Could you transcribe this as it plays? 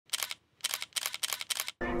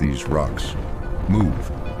these rocks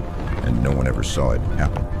move, and no one ever saw it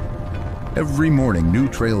happen. Every morning, new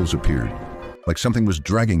trails appeared, like something was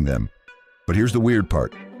dragging them. But here's the weird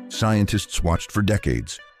part. Scientists watched for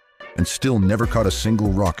decades and still never caught a single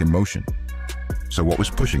rock in motion. So what was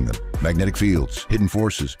pushing them? Magnetic fields, hidden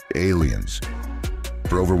forces, aliens.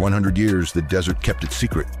 For over 100 years, the desert kept it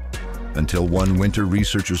secret, until one winter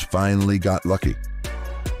researchers finally got lucky.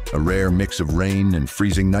 A rare mix of rain and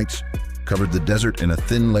freezing nights covered the desert in a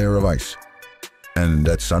thin layer of ice. And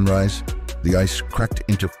at sunrise, the ice cracked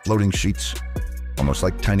into floating sheets, almost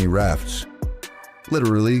like tiny rafts,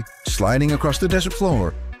 literally sliding across the desert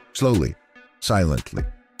floor, slowly, silently.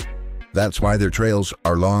 That's why their trails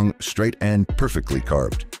are long, straight, and perfectly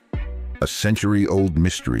carved. A century-old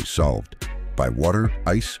mystery solved by water,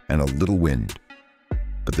 ice, and a little wind.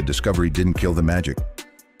 But the discovery didn't kill the magic.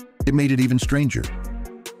 It made it even stranger,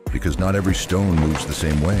 because not every stone moves the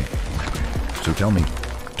same way. So tell me,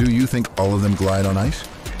 do you think all of them glide on ice?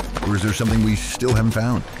 Or is there something we still haven't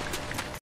found?